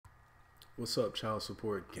What's up, child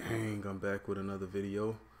support gang? I'm back with another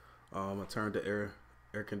video. I turned the air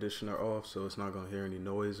conditioner off, so it's not gonna hear any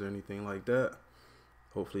noise or anything like that.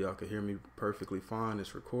 Hopefully y'all can hear me perfectly fine.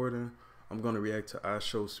 It's recording. I'm gonna react to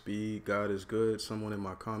Ishowspeed, God is Good. Someone in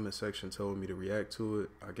my comment section told me to react to it.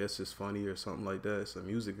 I guess it's funny or something like that. It's a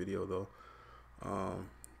music video though.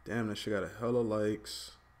 Damn, that shit got a hella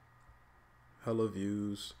likes, hella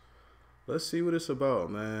views. Let's see what it's about,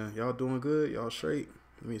 man. Y'all doing good? Y'all straight?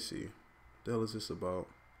 Let me see. What the hell is this about?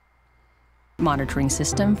 Monitoring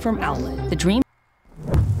system from Outlet. The Dream.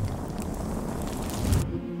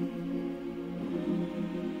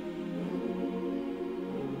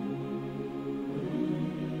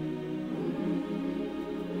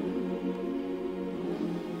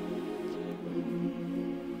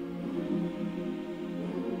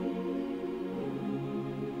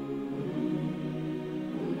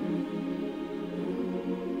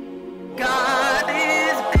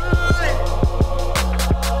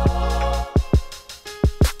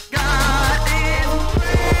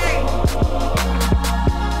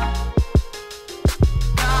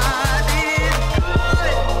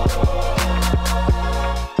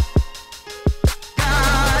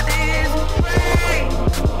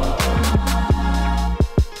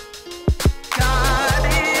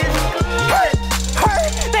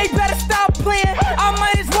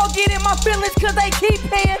 Feelings cause they keep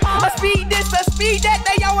paying a speed this, a speed that,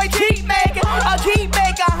 they always keep making. I keep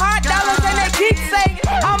making hot dollars and they keep saying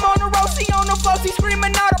I'm on the road, she on the floor, she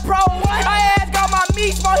screaming out a pro. I asked got my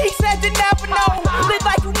meat small, he said you never know. Live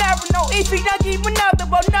like you never know. If he don't keep another,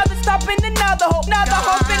 but another stop in another hope, another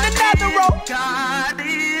hope in another road. God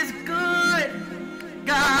is good.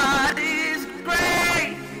 God is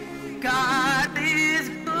great. God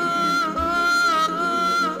is good.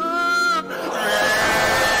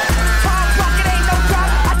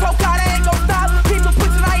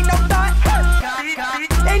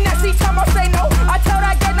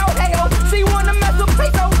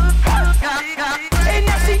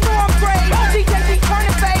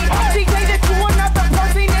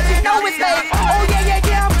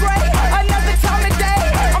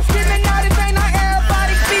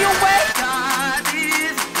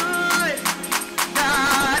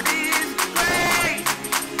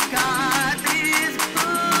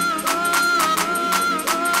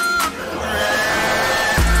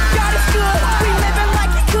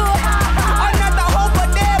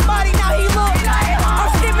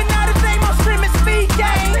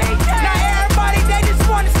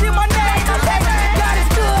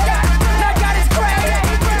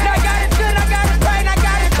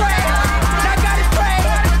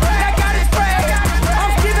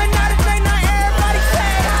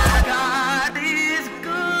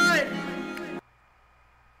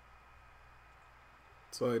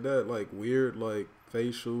 It's like that, like weird, like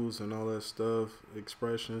facials and all that stuff,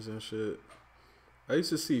 expressions and shit. I used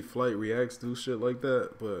to see Flight Reacts do shit like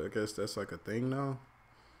that, but I guess that's like a thing now.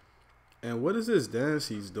 And what is this dance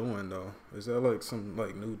he's doing though? Is that like some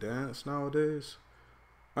like new dance nowadays?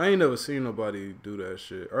 I ain't never seen nobody do that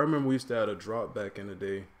shit. I remember we used to have a drop back in the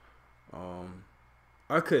day.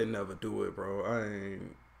 I could never do it, bro. I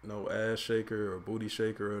ain't no ass shaker or booty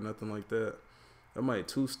shaker or nothing like that. I might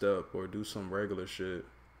two-step or do some regular shit.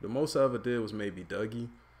 The most I ever did was maybe Dougie.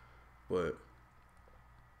 But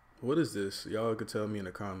what is this? Y'all could tell me in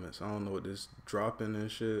the comments. I don't know what this dropping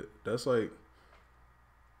and shit. That's like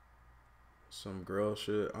some girl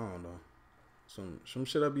shit. I don't know. Some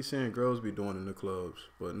shit I be seeing girls be doing in the clubs.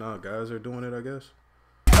 But nah, guys are doing it, I guess.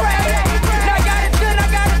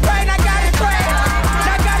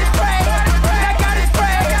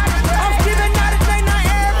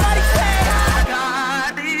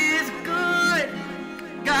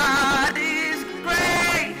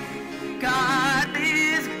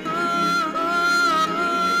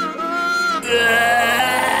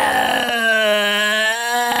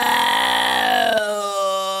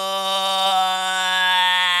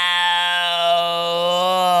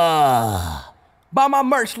 Buy my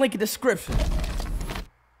merch, link in the description.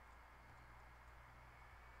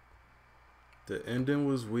 The ending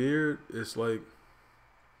was weird. It's like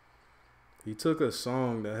he took a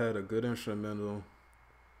song that had a good instrumental.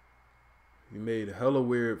 He made hella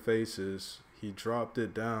weird faces. He dropped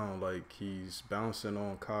it down like he's bouncing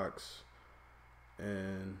on cocks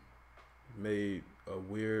and made a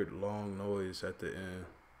weird long noise at the end.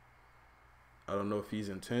 I don't know if he's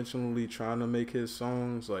intentionally trying to make his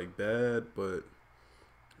songs like bad, but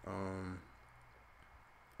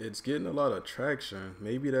it's getting a lot of traction.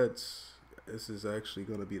 Maybe this is actually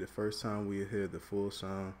going to be the first time we hear the full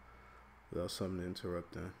sound without something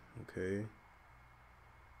interrupting. Okay.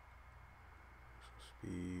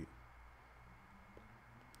 Speed.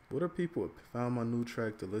 What are people found my new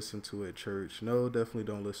track to listen to at church? No, definitely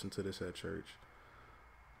don't listen to this at church.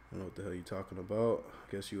 I don't know what the hell you talking about.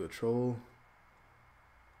 I guess you a troll.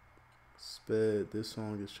 Sped, this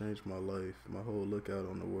song has changed my life. My whole lookout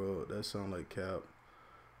on the world. That sound like cap.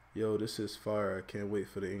 Yo, this is fire. I can't wait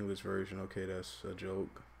for the English version. Okay, that's a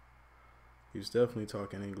joke. He was definitely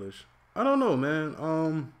talking English. I don't know,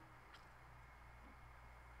 man.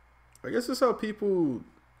 I guess it's how people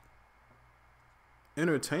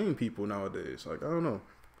entertain people nowadays. Like, I don't know.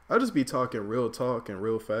 I just be talking real talk and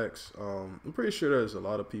real facts. I'm pretty sure there's a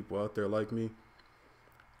lot of people out there like me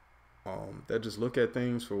that just look at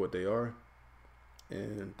things for what they are.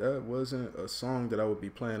 And that wasn't a song that I would be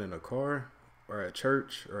playing in a car or at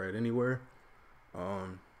church or at anywhere. I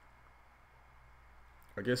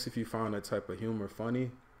guess if you find that type of humor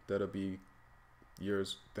funny, that'll be your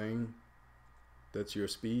thing. That's your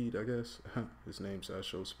speed, I guess. His name's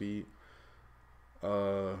Ishowspeed.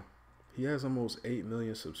 He has almost 8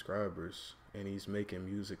 million subscribers, and he's making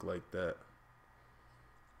music like that.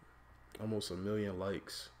 Almost 1 million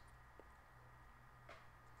likes.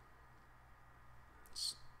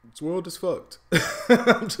 This world is fucked.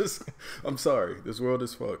 I'm sorry. This world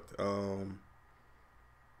is fucked.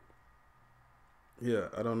 Yeah,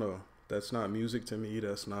 I don't know. That's not music to me.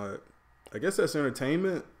 That's not, I guess that's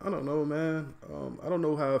entertainment. I don't know, man. I don't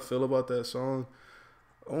know how I feel about that song.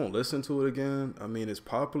 I won't listen to it again. I mean, it's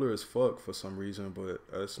popular as fuck for some reason, but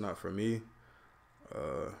it's not for me.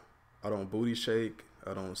 I don't booty shake.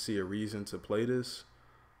 I don't see a reason to play this.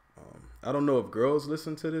 I don't know if girls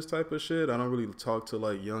listen to this type of shit. I don't really talk to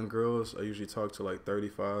like young girls. I usually talk to like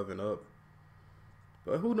 35 and up.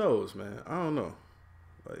 But who knows, man? I don't know.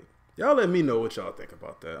 Like, y'all let me know what y'all think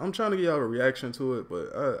about that. I'm trying to get y'all a reaction to it,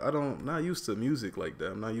 but I'm not used to music like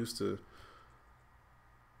that. I'm not used to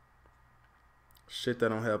shit that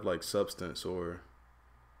don't have like substance. Or,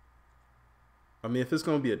 I mean, if it's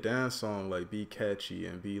gonna be a dance song, like be catchy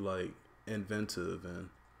and be like inventive. And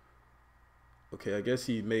okay, I guess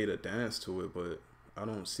he made a dance to it, but I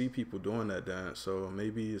don't see people doing that dance. So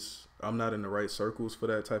maybe I'm not in the right circles for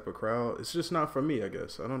that type of crowd. It's just not for me, I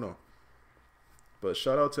guess. I don't know. But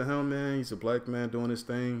shout out to him, man. He's a black man doing his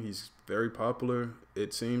thing. He's very popular,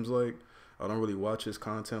 it seems like. I don't really watch his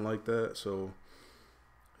content like that. So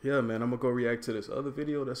yeah, man, I'm gonna go react to this other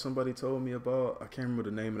video that somebody told me about. I can't remember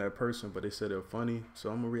the name of that person, but they said they were funny. So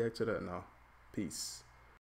I'm gonna react to that now. Peace.